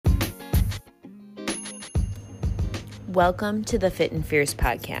Welcome to the Fit and Fierce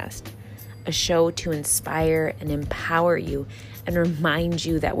podcast, a show to inspire and empower you and remind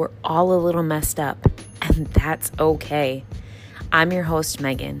you that we're all a little messed up, and that's okay. I'm your host,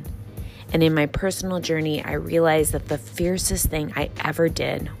 Megan, and in my personal journey, I realized that the fiercest thing I ever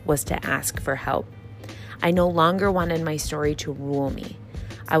did was to ask for help. I no longer wanted my story to rule me.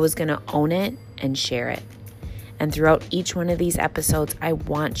 I was going to own it and share it. And throughout each one of these episodes, I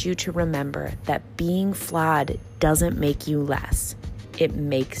want you to remember that being flawed doesn't make you less. It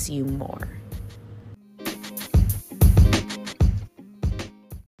makes you more.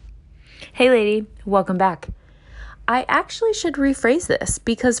 Hey lady, welcome back. I actually should rephrase this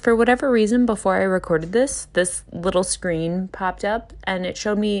because for whatever reason before I recorded this little screen popped up and it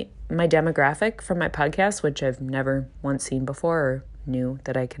showed me my demographic from my podcast, which I've never once seen before or knew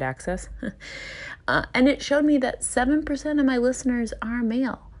that I could access. And it showed me that 7% of my listeners are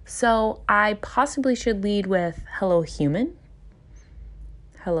male. So I possibly should lead with hello human,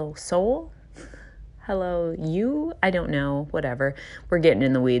 hello soul, hello you. I don't know, whatever. We're getting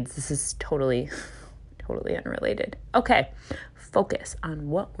in the weeds. This is totally unrelated. Okay, focus on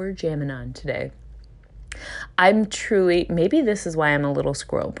what we're jamming on today. Maybe this is why I'm a little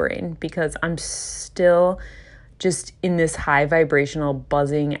squirrel brain, because I'm still just in this high vibrational,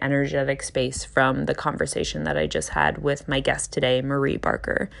 buzzing, energetic space from the conversation that I just had with my guest today, Marie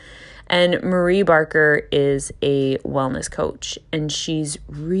Barker. And Marie Barker is a wellness coach, and she's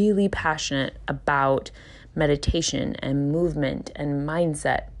really passionate about meditation and movement and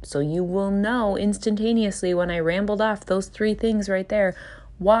mindset. So you will know instantaneously when I rambled off those three things right there,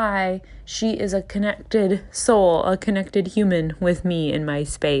 why she is a connected soul, a connected human with me in my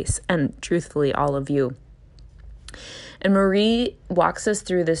space, and truthfully, all of you. And Marie walks us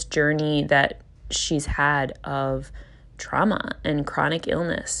through this journey that she's had of trauma and chronic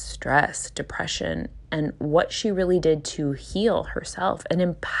illness, stress, depression, and what she really did to heal herself and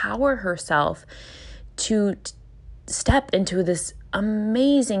empower herself to step into this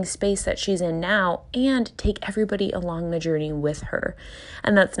amazing space that she's in now and take everybody along the journey with her.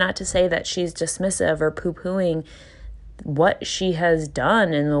 And that's not to say that she's dismissive or poo-pooing what she has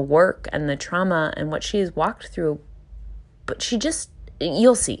done in the work and the trauma and what she's walked through. But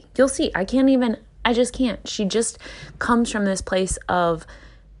you'll see. I just can't. She just comes from this place of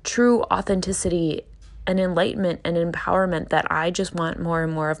true authenticity and enlightenment and empowerment that I just want more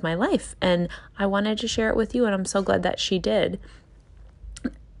and more of my life. And I wanted to share it with you, and I'm so glad that she did.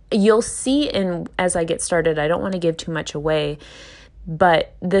 You'll see as I get started, I don't want to give too much away,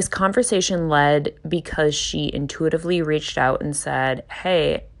 but this conversation led because she intuitively reached out and said,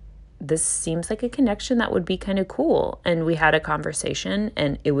 hey, this seems like a connection that would be kind of cool. And we had a conversation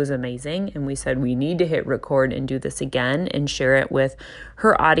and it was amazing. And we said, we need to hit record and do this again and share it with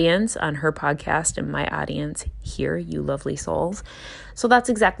her audience on her podcast and my audience here, you lovely souls. So that's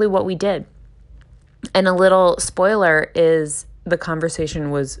exactly what we did. And a little spoiler is the conversation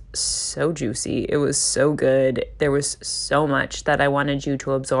was so juicy. It was so good. There was so much that I wanted you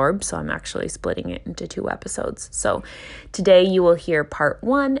to absorb. So I'm actually splitting it into 2 episodes. So today you will hear part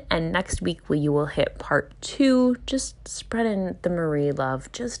 1 and next week you will hit part 2, just spreading the Marie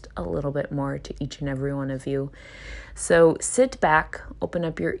love just a little bit more to each and every one of you. So sit back, open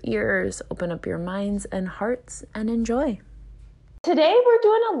up your ears, open up your minds and hearts and enjoy. Today, we're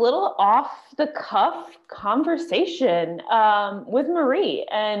doing a little off-the-cuff conversation with Marie,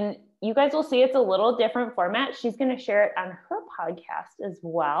 and you guys will see it's a little different format. She's going to share it on her podcast as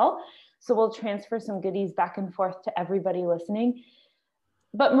well, so we'll transfer some goodies back and forth to everybody listening.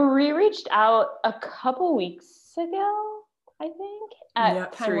 But Marie reached out a couple weeks ago, I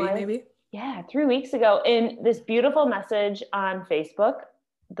think. 3 maybe. Yeah, 3 weeks ago, in this beautiful message on Facebook,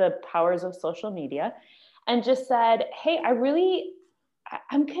 The Powers of Social Media, and just said, hey,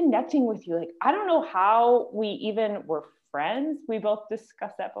 I'm connecting with you. Like, I don't know how we even were friends. We both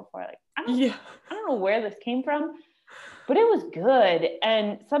discussed that before. Like, I don't know where this came from, but it was good.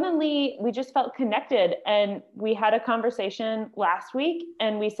 And suddenly we just felt connected. And we had a conversation last week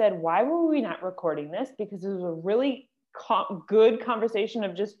and we said, why were we not recording this? Because it was a really good conversation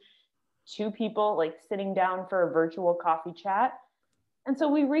of just 2 people like sitting down for a virtual coffee chat. And so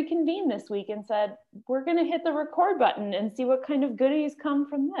we reconvened this week and said, we're going to hit the record button and see what kind of goodies come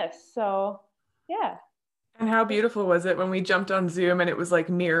from this. So, yeah. And how beautiful was it when we jumped on Zoom and it was like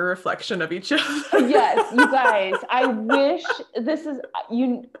mirror reflection of each other? Yes, you guys, I wish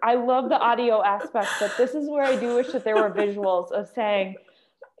I love the audio aspect, but this is where I do wish that there were visuals of saying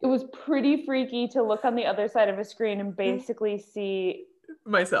it was pretty freaky to look on the other side of a screen and basically see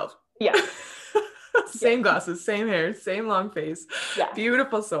myself. Yeah. Same glasses, same hair, same long face. Yeah.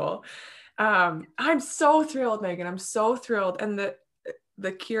 Beautiful soul. I'm so thrilled, Megan. I'm so thrilled. And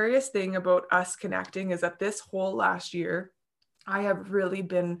the curious thing about us connecting is that this whole last year, I have really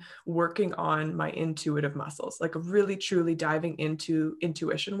been working on my intuitive muscles, like really truly diving into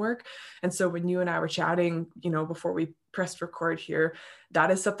intuition work. And so when you and I were chatting, before we pressed record here, that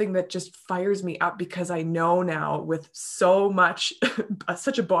is something that just fires me up because I know now with so much,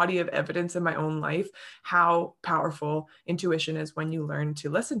 such a body of evidence in my own life, how powerful intuition is when you learn to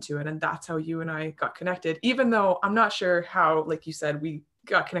listen to it. And that's how you and I got connected, even though I'm not sure how, like you said, we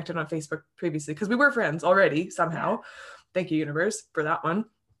got connected on Facebook previously because we were friends already somehow. Thank you, universe, for that one.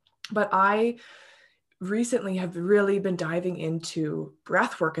 But I recently have really been diving into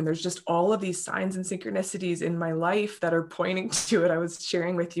breath work, and there's just all of these signs and synchronicities in my life that are pointing to it. I was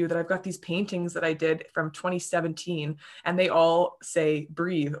sharing with you that I've got these paintings that I did from 2017, and they all say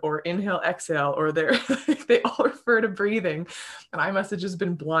breathe or inhale, exhale, or they all refer to breathing. And I must have just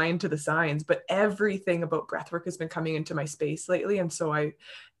been blind to the signs, but everything about breath work has been coming into my space lately. And so I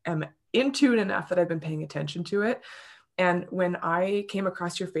am in tune enough that I've been paying attention to it. And when I came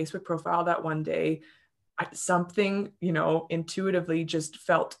across your Facebook profile that one day, something, intuitively just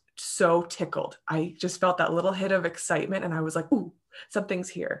felt so tickled. I just felt that little hit of excitement and I was like, ooh, something's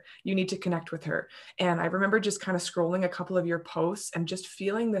here. You need to connect with her. And I remember just kind of scrolling a couple of your posts and just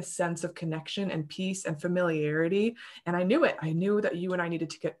feeling this sense of connection and peace and familiarity. And I knew it. I knew that you and I needed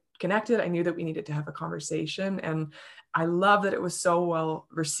to get connected. I knew that we needed to have a conversation. And I love that it was so well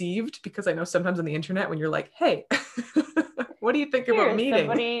received, because I know sometimes on the internet when you're like, hey, what do you think about meeting?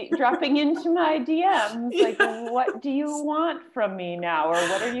 Somebody dropping into my DMs, yeah. Like, what do you want from me now? Or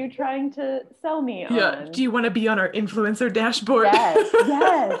what are you trying to sell me on? Do you want to be on our influencer dashboard?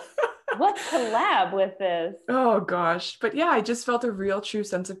 Yes. Let's collab with this. Oh gosh. But yeah, I just felt a real true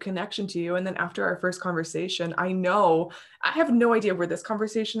sense of connection to you. And then after our first conversation, I have no idea where this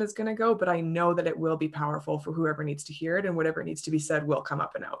conversation is going to go, but I know that it will be powerful for whoever needs to hear it, and whatever needs to be said will come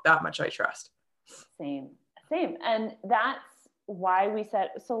up and out. That much I trust. Same. And that's why we said,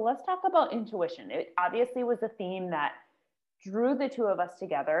 so let's talk about intuition. It obviously was a theme that drew the two of us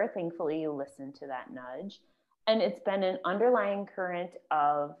together. Thankfully, you listened to that nudge. And it's been an underlying current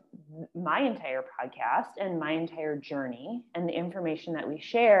of my entire podcast and my entire journey and the information that we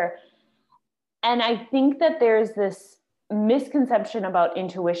share. And I think that there's this misconception about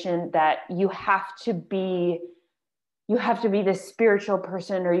intuition that you have to be this spiritual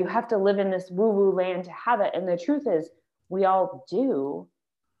person, or you have to live in this woo-woo land to have it. And the truth is, we all do.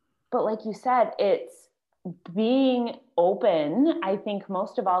 But like you said, it's being open, I think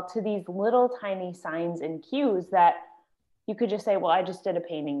most of all, to these little tiny signs and cues that you could just say, well, I just did a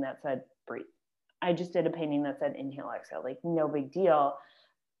painting that said breathe. I just did a painting that said inhale, exhale, like no big deal.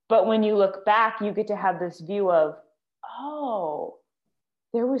 But when you look back, you get to have this view of, oh,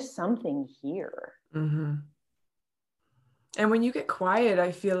 there was something here. Mm-hmm. And when you get quiet,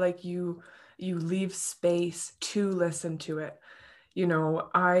 I feel like you leave space to listen to it.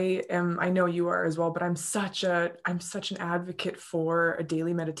 I know you are as well, but I'm such an advocate for a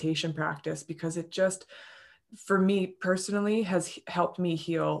daily meditation practice, because it just, for me personally, has helped me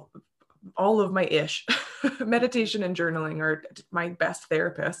heal all of my ish. Meditation and journaling are my best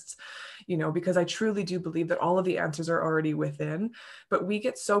therapists, because I truly do believe that all of the answers are already within, but we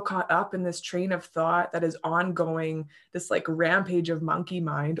get so caught up in this train of thought that is ongoing, this like rampage of monkey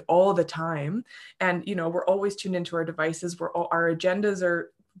mind all the time. And, we're always tuned into our devices, where our agendas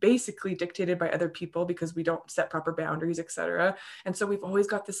are basically dictated by other people because we don't set proper boundaries, etc. And so we've always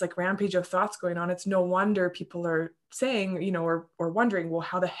got this like rampage of thoughts going on. It's no wonder people are saying, or wondering, well,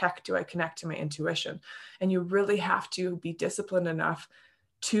 how the heck do I connect to my intuition? And you really have to be disciplined enough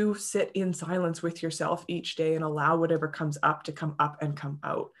to sit in silence with yourself each day and allow whatever comes up to come up and come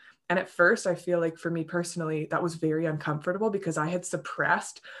out. And at first, I feel like for me personally, that was very uncomfortable, because I had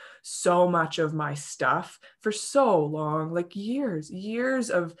suppressed so much of my stuff for so long, like years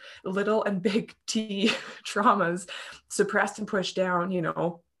of little and big T traumas suppressed and pushed down,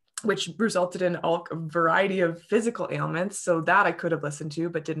 which resulted in a variety of physical ailments. So that I could have listened to,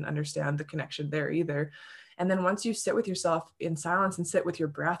 but didn't understand the connection there either. And then once you sit with yourself in silence and sit with your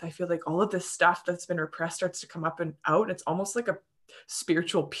breath, I feel like all of this stuff that's been repressed starts to come up and out. It's almost like a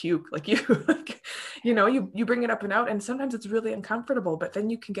spiritual puke, like you bring it up and out, and sometimes it's really uncomfortable, but then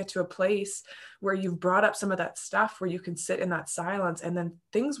you can get to a place where you've brought up some of that stuff, where you can sit in that silence, and then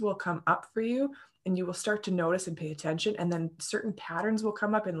things will come up for you, and you will start to notice and pay attention, and then certain patterns will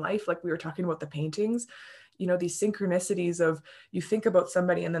come up in life, like we were talking about the paintings, these synchronicities of, you think about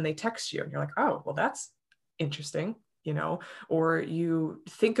somebody and then they text you and you're like, oh, well, that's interesting. you know, or you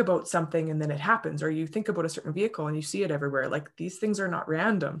think about something and then it happens, or you think about a certain vehicle and you see it everywhere. Like, these things are not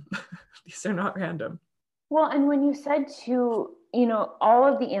random. These are not random. Well, and when you said to, all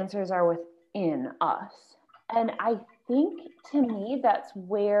of the answers are within us. And I think, to me, that's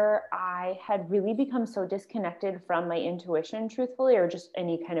where I had really become so disconnected from my intuition, truthfully, or just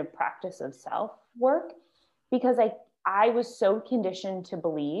any kind of practice of self work, because I was so conditioned to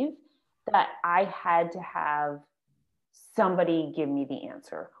believe that I had to have somebody give me the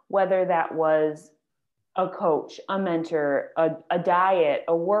answer, whether that was a coach, a mentor, a diet,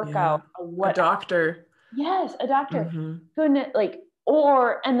 a workout, a doctor. Yes, a doctor. Goodness,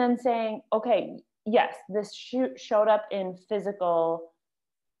 and then saying, okay, yes, this showed up in physical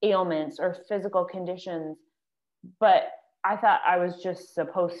ailments or physical conditions, but I thought I was just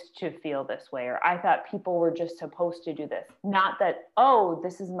supposed to feel this way, or I thought people were just supposed to do this. Not that, oh,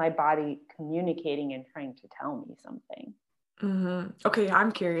 this is my body communicating and trying to tell me something. Okay,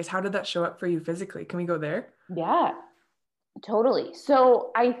 I'm curious. How did that show up for you physically? Can we go there? Yeah, totally.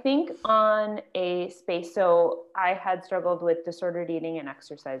 So I think on a space, so I had struggled with disordered eating and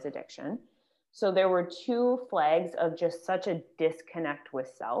exercise addiction. So there were two flags of just such a disconnect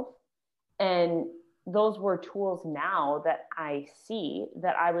with self. And those were tools now that I see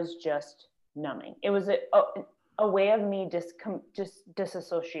that I was just numbing. It was a way of me just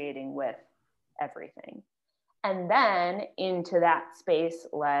disassociating with everything. And then into that space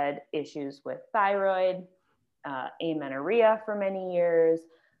led issues with thyroid, amenorrhea for many years,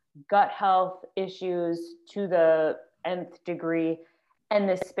 gut health issues to the nth degree, and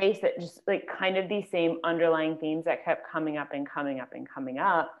this space that just kind of these same underlying themes that kept coming up and coming up and coming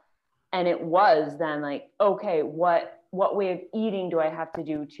up. And it was then okay, what way of eating do I have to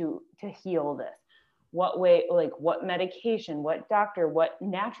do to heal this? What way, what medication, what doctor, what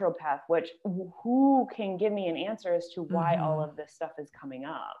naturopath, who can give me an answer as to why all of this stuff is coming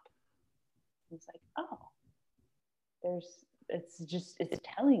up? It's it's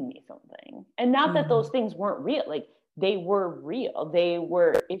telling me something. And not that those things weren't real, they were real. They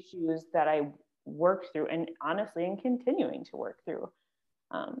were issues that I worked through, and honestly, and continuing to work through.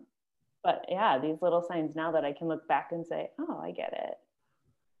 But yeah, these little signs now that I can look back and say, oh, I get it.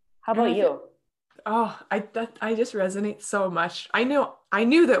 How about you? I just resonate so much. I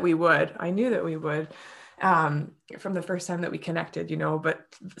knew that we would. From the first time that we connected, but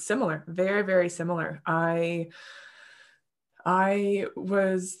similar, very, very similar. I'm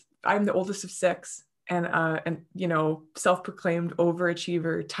the oldest of six, and self-proclaimed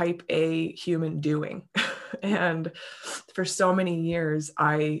overachiever, type A human doing. And for so many years,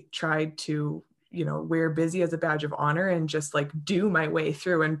 I tried to, wear busy as a badge of honor and just do my way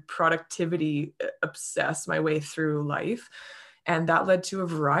through and productivity obsess my way through life. And that led to a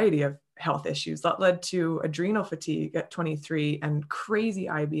variety of health issues. That led to adrenal fatigue at 23 and crazy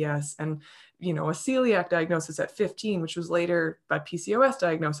IBS and, a celiac diagnosis at 15, which was later a PCOS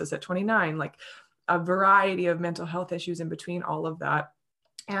diagnosis at 29, a variety of mental health issues in between all of that.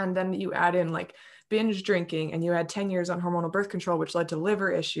 And then you add in binge drinking, and you had 10 years on hormonal birth control, which led to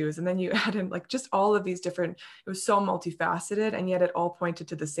liver issues. And then you add in just all of these different, it was so multifaceted, and yet it all pointed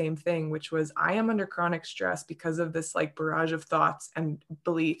to the same thing, which was I am under chronic stress because of this barrage of thoughts and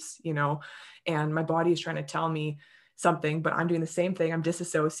beliefs, and my body is trying to tell me something, but I'm doing the same thing. I'm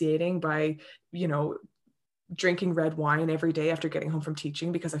disassociating by, drinking red wine every day after getting home from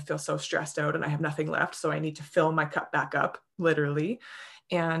teaching because I feel so stressed out and I have nothing left. So I need to fill my cup back up, literally.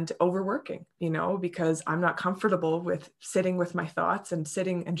 And overworking, because I'm not comfortable with sitting with my thoughts and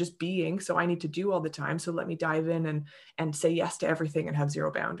sitting and just being. So I need to do all the time. So let me dive in and say yes to everything and have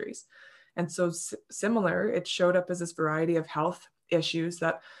zero boundaries. And so similar, it showed up as this variety of health issues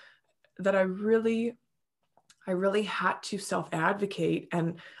that I really had to self-advocate.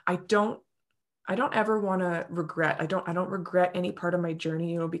 And I don't ever want to regret. I don't regret any part of my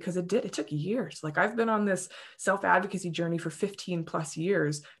journey, because it took years. I've been on this self-advocacy journey for 15 plus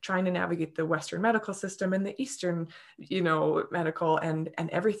years, trying to navigate the Western medical system and the Eastern, medical and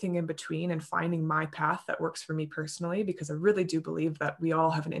everything in between, and finding my path that works for me personally, because I really do believe that we all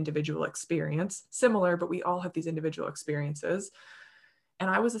have an individual experience, similar, but we all have these individual experiences. And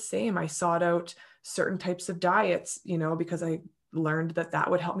I was the same. I sought out certain types of diets, because I learned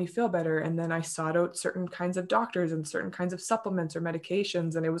that would help me feel better. And then I sought out certain kinds of doctors and certain kinds of supplements or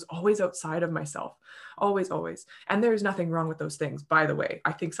medications. And it was always outside of myself, always. And there's nothing wrong with those things. By the way,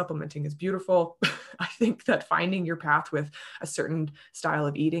 I think supplementing is beautiful. I think that finding your path with a certain style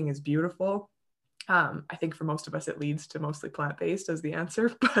of eating is beautiful. I think for most of us, it leads to mostly plant-based as the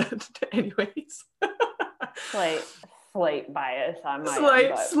answer, but anyways. Slight bias on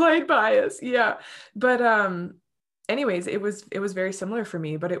my slight bias. Yeah. But, anyways, it was very similar for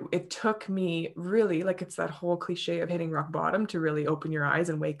me, but it took me really, like, it's that whole cliche of hitting rock bottom to really open your eyes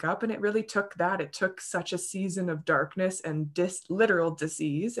and wake up. And it really took that. It took such a season of darkness and literal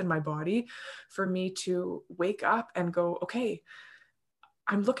disease in my body for me to wake up and go, okay,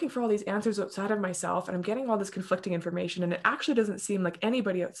 I'm looking for all these answers outside of myself, and I'm getting all this conflicting information. And it actually doesn't seem like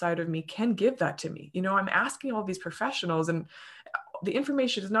anybody outside of me can give that to me. You know, I'm asking all these professionals, and the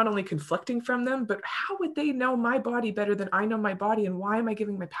information is not only conflicting from them, but how would they know my body better than I know my body? And why am I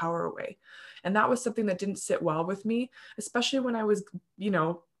giving my power away? And that was something that didn't sit well with me, especially when I was, you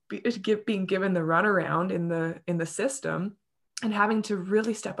know, being given the runaround in the system, and having to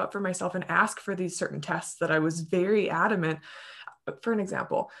really step up for myself and ask for these certain tests that I was very adamant. For an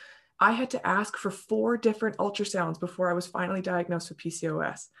example, I had to ask for 4 different ultrasounds before I was finally diagnosed with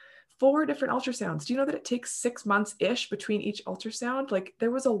PCOS. 4 different ultrasounds. Do you know that it takes 6 months-ish between each ultrasound? Like,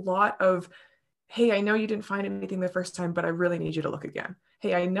 there was a lot of, hey, I know you didn't find anything the first time, but I really need you to look again.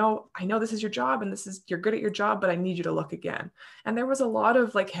 Hey, I know this is your job and you're good at your job, but I need you to look again. And there was a lot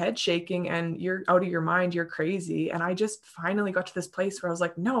of like head shaking and you're out of your mind, you're crazy. And I just finally got to this place where I was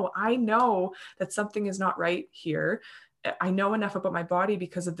like, no, I know that something is not right here. I know enough about my body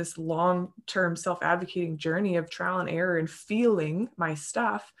because of this long-term self-advocating journey of trial and error and feeling my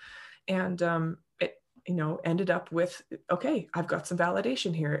stuff. And it, you know, ended up with, okay, I've got some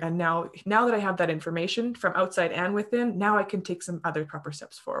validation here. And now that I have that information from outside and within, now I can take some other proper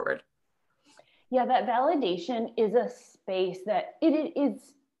steps forward. Yeah, that validation is a space that it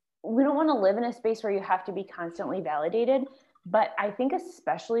is, we don't want to live in a space where you have to be constantly validated. But I think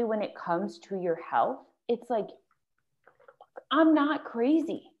especially when it comes to your health, it's like, I'm not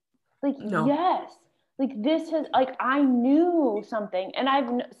crazy. Like, no. Yes, like this has, like, I knew something,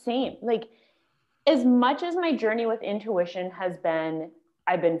 and same, like, as much as my journey with intuition has been,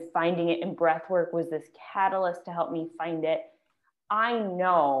 I've been finding it, and breath work was this catalyst to help me find it. I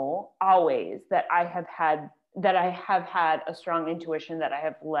know always that I have had a strong intuition, that I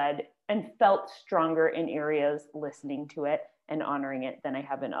have led and felt stronger in areas listening to it and honoring it than I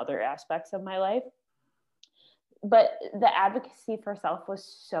have in other aspects of my life. But the advocacy for self was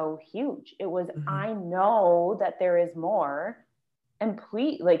so huge. It was, I know that there is more, and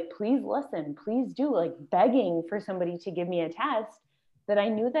please listen, please do, like, begging for somebody to give me a test that I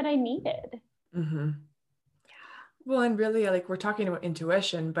knew that I needed. Mm-hmm. Well, and really, like, we're talking about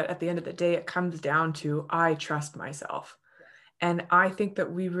intuition, but at the end of the day, it comes down to, I trust myself. And I think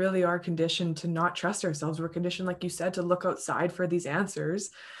that we really are conditioned to not trust ourselves. We're conditioned, like you said, to look outside for these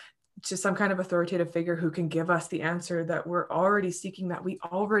answers, to some kind of authoritative figure who can give us the answer that we're already seeking, that we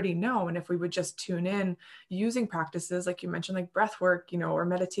already know. And if we would just tune in using practices, like you mentioned, like breath work, you know, or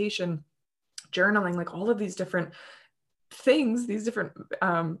meditation, journaling, like all of these different things, these different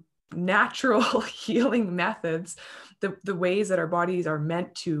natural healing methods, the ways that our bodies are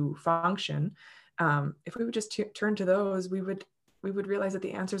meant to function, if we would just turn to those, we would realize that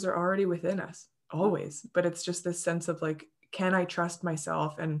the answers are already within us, always. But it's just this sense of like, can I trust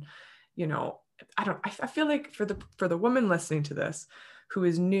myself? And, you know, I feel like for the woman listening to this, who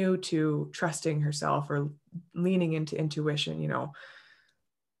is new to trusting herself or leaning into intuition, you know,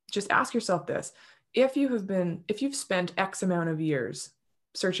 just ask yourself this: if you've spent X amount of years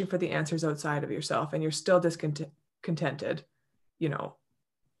searching for the answers outside of yourself and you're still discontented, you know,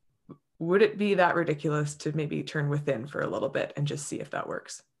 would it be that ridiculous to maybe turn within for a little bit and just see if that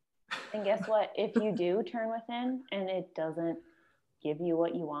works? And guess what? If you do turn within and it doesn't give you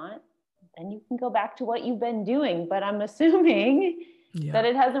what you want, then you can go back to what you've been doing. But I'm assuming that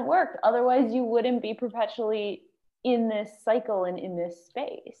it hasn't worked. Otherwise, you wouldn't be perpetually in this cycle and in this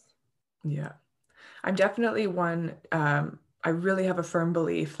space. Yeah. I'm definitely one, I really have a firm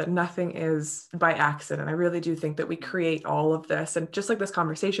belief that nothing is by accident. I really do think that we create all of this. And just like this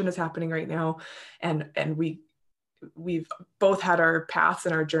conversation is happening right now, and we've both had our paths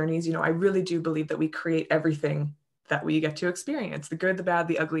and our journeys, you know, I really do believe that we create everything that we get to experience: the good, the bad,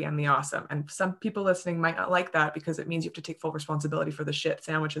 the ugly, and the awesome. And some people listening might not like that because it means you have to take full responsibility for the shit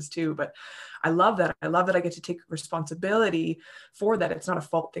sandwiches too. But I love that. I love that I get to take responsibility for that. It's not a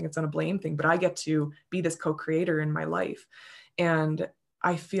fault thing. It's not a blame thing, but I get to be this co-creator in my life. And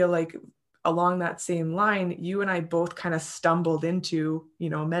I feel like along that same line, you and I both kind of stumbled into, you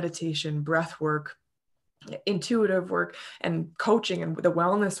know, meditation, breath work, intuitive work, and coaching, and the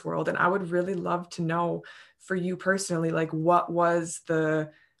wellness world. And I would really love to know, for you personally, like, what was the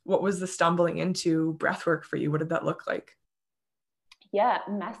stumbling into breath work for you? What did that look like? Yeah,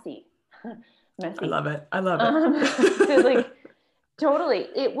 messy. I love it. So like, totally.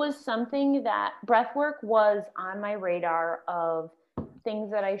 It was something that breath work was on my radar of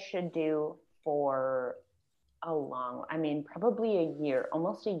things that I should do for I mean, probably a year,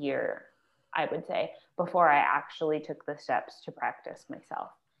 almost a year, I would say, before I actually took the steps to practice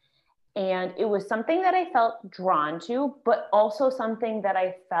myself. And it was something that I felt drawn to, but also something that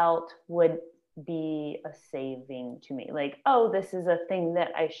I felt would be a saving to me. Like, oh, this is a thing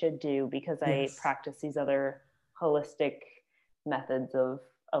that I should do because I practice these other holistic methods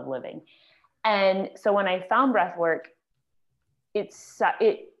of living. And so when I found breath work, it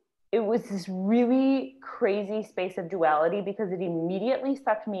was this really crazy space of duality, because it immediately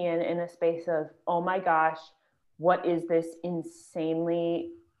sucked me in a space of, oh my gosh, what is this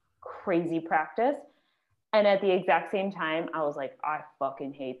insanely crazy practice? And at the exact same time, I was like, I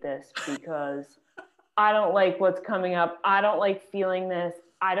fucking hate this, because I don't like what's coming up. I don't like feeling this.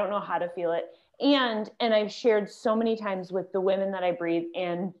 I don't know how to feel it. And I've shared so many times with the women that I breathe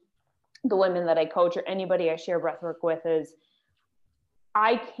and the women that I coach, or anybody I share breathwork with, is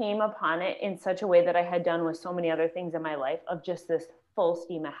I came upon it in such a way that I had done with so many other things in my life, of just this full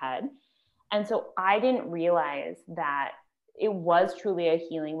steam ahead. And so I didn't realize that it was truly a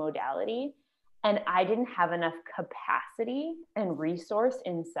healing modality. And I didn't have enough capacity and resource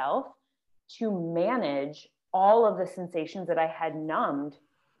in self to manage all of the sensations that I had numbed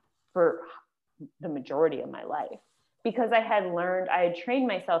for the majority of my life, because I had trained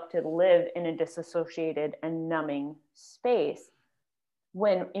myself to live in a disassociated and numbing space.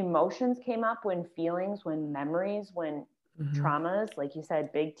 When emotions came up, when feelings, when memories, when traumas, like you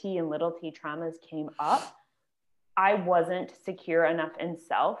said, big T and little t traumas came up, I wasn't secure enough in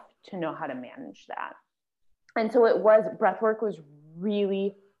self to know how to manage that. And so breathwork was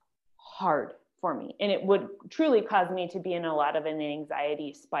really hard for me. And it would truly cause me to be in a lot of an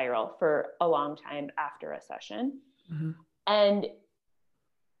anxiety spiral for a long time after a session. Mm-hmm. And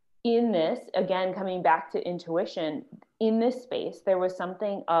in this, again, coming back to intuition, in this space, there was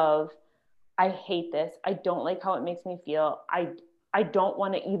something of, I hate this. I don't like how it makes me feel. I don't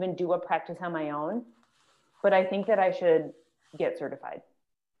want to even do a practice on my own, but I think that I should get certified.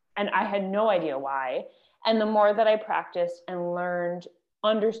 And I had no idea why. And the more that I practiced and learned,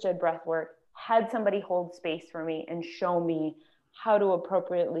 understood breath work, had somebody hold space for me and show me how to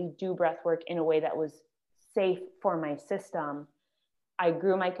appropriately do breath work in a way that was safe for my system, I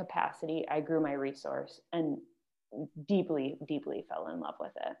grew my capacity, I grew my resource, and deeply, deeply fell in love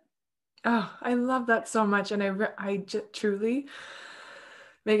with it. Oh, I love that so much. And I truly,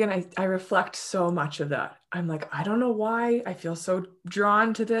 Megan, I reflect so much of that. I'm like, I don't know why I feel so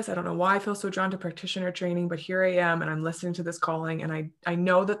drawn to this. I don't know why I feel so drawn to practitioner training, but here I am, and I'm listening to this calling, and I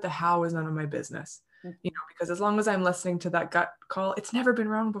know that the how is none of my business, because as long as I'm listening to that gut call, it's never been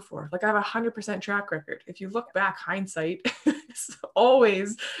wrong before. Like, I have 100% track record. If you look back, hindsight,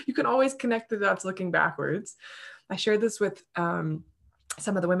 you can always connect the dots looking backwards. I shared this with,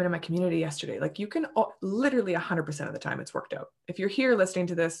 some of the women in my community yesterday. Like, you can literally 100% of the time it's worked out. If you're here listening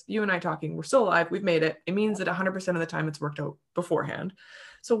to this, you and I talking, we're still alive, we've made it. It means that 100% of the time it's worked out beforehand.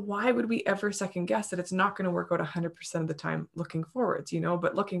 So why would we ever second guess that it's not going to work out 100% of the time looking forwards,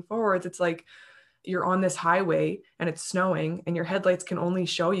 but looking forwards, it's like you're on this highway and it's snowing and your headlights can only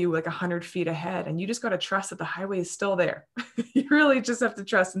show you like 100 feet ahead. And you just got to trust that the highway is still there. You really just have to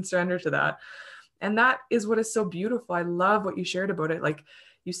trust and surrender to that. And that is what is so beautiful. I love what you shared about it. Like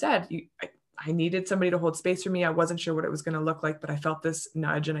you said, I needed somebody to hold space for me. I wasn't sure what it was going to look like, but I felt this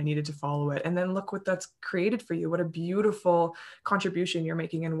nudge and I needed to follow it. And then look what that's created for you. What a beautiful contribution you're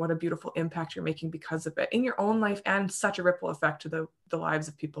making, and what a beautiful impact you're making because of it in your own life, and such a ripple effect to the lives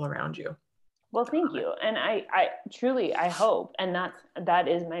of people around you. Well, thank you. And I truly, I hope, and that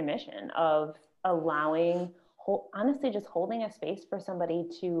is my mission of allowing, honestly, just holding a space for somebody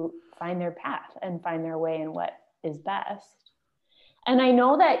to find their path and find their way in what is best. And I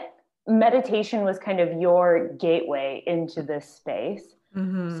know that meditation was kind of your gateway into this space.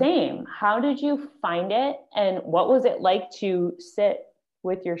 Mm-hmm. Same. How did you find it? And what was it like to sit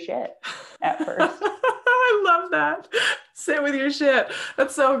with your shit at first? I love that. Sit with your shit.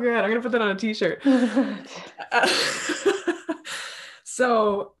 That's so good. I'm going to put that on a t-shirt.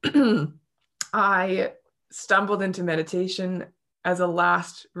 So I stumbled into meditation as a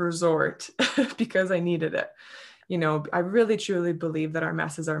last resort because I needed it. I really truly believe that our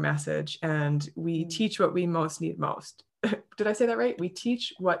mess is our message, and we teach what we most need most. Did I say that right? We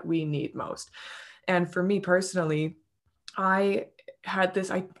teach what we need most. And for me personally, I had this,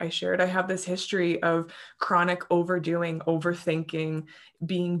 I shared, I have this history of chronic overdoing, overthinking,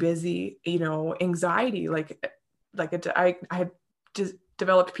 being busy, anxiety, I had just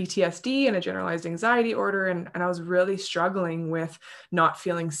developed PTSD and a generalized anxiety disorder. And I was really struggling with not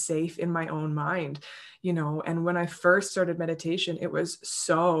feeling safe in my own mind, and when I first started meditation, it was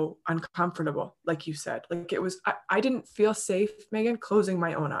so uncomfortable. Like you said, like it was, I didn't feel safe, Megan, closing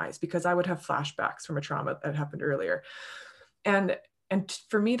my own eyes because I would have flashbacks from a trauma that happened earlier. And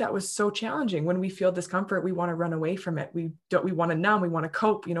for me, that was so challenging. When we feel discomfort, we want to run away from it. We want to numb, we want to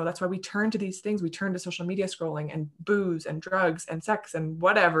cope. That's why we turn to these things. We turn to social media scrolling and booze and drugs and sex and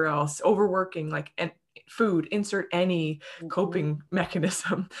whatever else, overworking, and food, insert any coping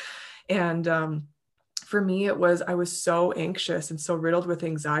mechanism. And for me, I was so anxious and so riddled with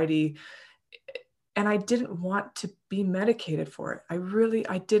anxiety, and I didn't want to be medicated for it. I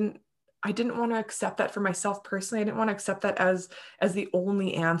didn't want to accept that for myself personally. I didn't want to accept that as the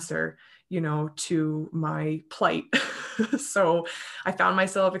only answer, to my plight. So I found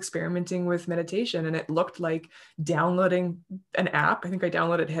myself experimenting with meditation, and it looked like downloading an app. I think I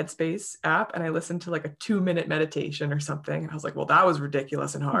downloaded Headspace app, and I listened to like a 2-minute meditation or something. And I was like, well, that was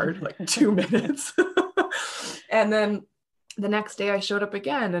ridiculous and hard, like 2 minutes. And then the next day I showed up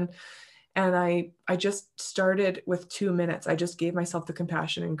again, and I just started with 2 minutes. I just gave myself the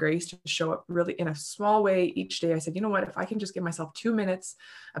compassion and grace to show up really in a small way each day. I said, you know what, if I can just give myself 2 minutes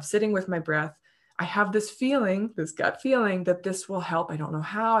of sitting with my breath, I have this gut feeling that this will help. I don't know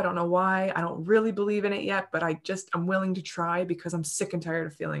how, I don't know why, I don't really believe in it yet, but I'm willing to try because I'm sick and tired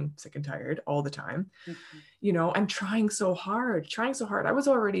of feeling sick and tired all the time. I'm trying so hard. I was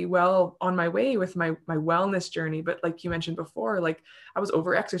already well on my way with my wellness journey. But like you mentioned before, like I was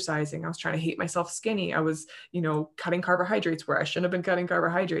over exercising. I was trying to hate myself skinny. I was, cutting carbohydrates where I shouldn't have been cutting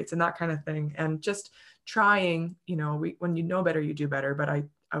carbohydrates and that kind of thing. And just trying, when you know better, you do better. But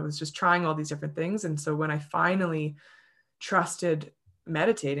I was just trying all these different things. And so when I finally trusted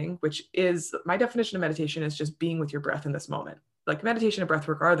meditating, which is my definition of meditation, is just being with your breath in this moment. Like meditation and breath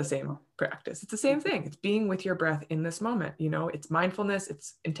work are the same practice. It's the same thing. It's being with your breath in this moment. It's mindfulness,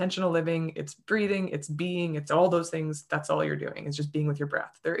 it's intentional living, it's breathing, it's being, it's all those things. That's all you're doing is just being with your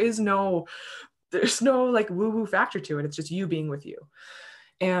breath. There's no like woo-woo factor to it. It's just you being with you.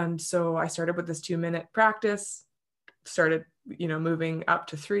 And so I started with this 2-minute practice, started moving up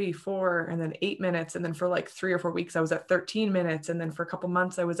to 3, 4, and then 8 minutes. And then for like 3 or 4 weeks, I was at 13 minutes. And then for a couple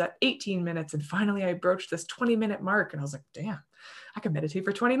months, I was at 18 minutes. And finally I broached this 20-minute mark. And I was like, damn, I can meditate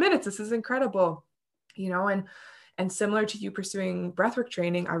for 20 minutes. This is incredible. And similar to you pursuing breathwork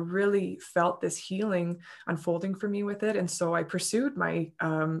training, I really felt this healing unfolding for me with it. And so I pursued my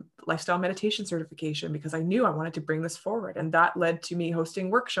lifestyle meditation certification because I knew I wanted to bring this forward. And that led to me hosting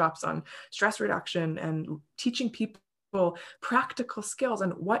workshops on stress reduction and teaching people practical skills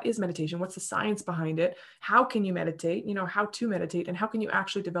on what is meditation, what's the science behind it, how can you meditate, how to meditate, and how can you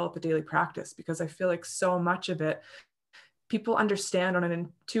actually develop a daily practice? Because I feel like so much of it, people understand on an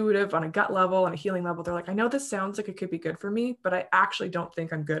intuitive, on a gut level, on a healing level. They're like, I know this sounds like it could be good for me, but I actually don't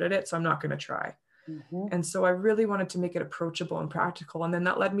think I'm good at it, so I'm not going to try. And so I really wanted to make it approachable and practical. And then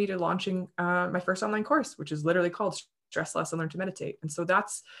that led me to launching my first online course, which is literally called Stress Less and Learn to Meditate. And so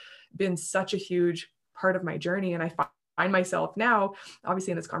that's been such a huge part of my journey. And I find myself now,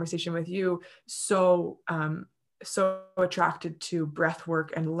 obviously in this conversation with you, so attracted to breath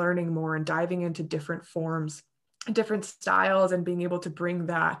work and learning more and diving into different forms, different styles, and being able to bring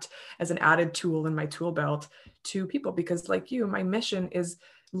that as an added tool in my tool belt to people. Because like you, my mission is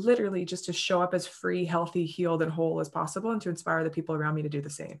literally just to show up as free, healthy, healed, and whole as possible, and to inspire the people around me to do the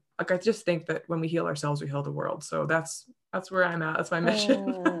same. Like, I just think that when we heal ourselves, we heal the world. So that's where I'm at. That's my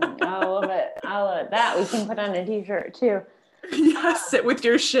mission. I love it. That we can put on a t-shirt too. Yeah, sit with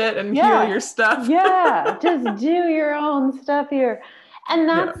your shit and heal your stuff. Yeah, just do your own stuff here. And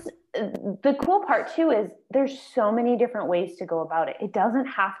that's the cool part too, is there's so many different ways to go about it. It doesn't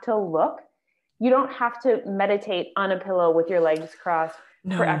have to look, you don't have to meditate on a pillow with your legs crossed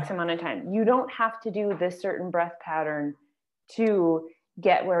for X amount of time. You don't have to do this certain breath pattern to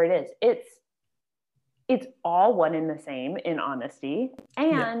get where it is. It's all one and the same, in honesty.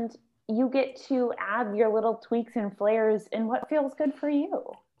 And you get to add your little tweaks and flares in what feels good for you.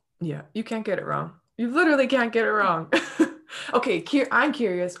 Yeah, you can't get it wrong. You literally can't get it wrong. Okay, I'm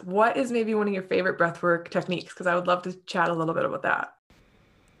curious, what is maybe one of your favorite breathwork techniques? Because I would love to chat a little bit about that.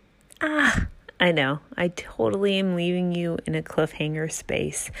 I know. I totally am leaving you in a cliffhanger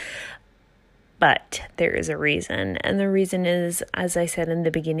space. But there is a reason. And the reason is, as I said in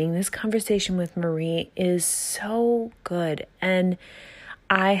the beginning, this conversation with Marie is so good. And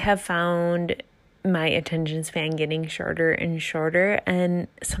I have found my attention span getting shorter and shorter, and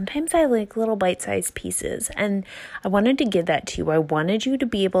sometimes I like little bite-sized pieces, and I wanted to give that to you. I wanted you to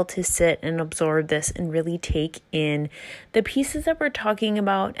be able to sit and absorb this and really take in the pieces that we're talking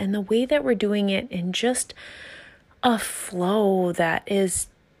about and the way that we're doing it in just a flow that is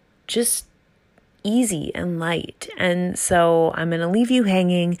just easy and light. And so I'm going to leave you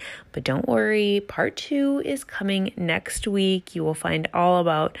hanging, but don't worry, part 2 is coming next week. You will find all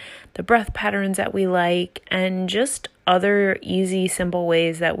about the breath patterns that we like and just other easy, simple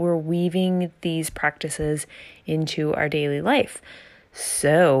ways that we're weaving these practices into our daily life.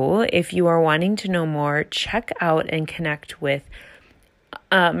 So if you are wanting to know more, check out and connect with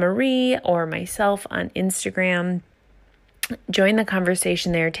Marie or myself on Instagram. Join the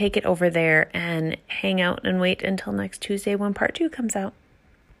conversation there, take it over there, and hang out and wait until next Tuesday when part 2 comes out.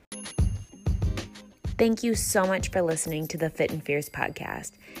 Thank you so much for listening to the Fit and Fierce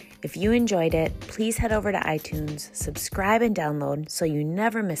podcast. If you enjoyed it, please head over to iTunes, subscribe and download so you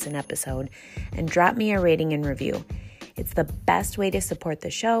never miss an episode, and drop me a rating and review. It's the best way to support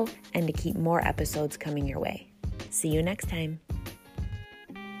the show and to keep more episodes coming your way. See you next time.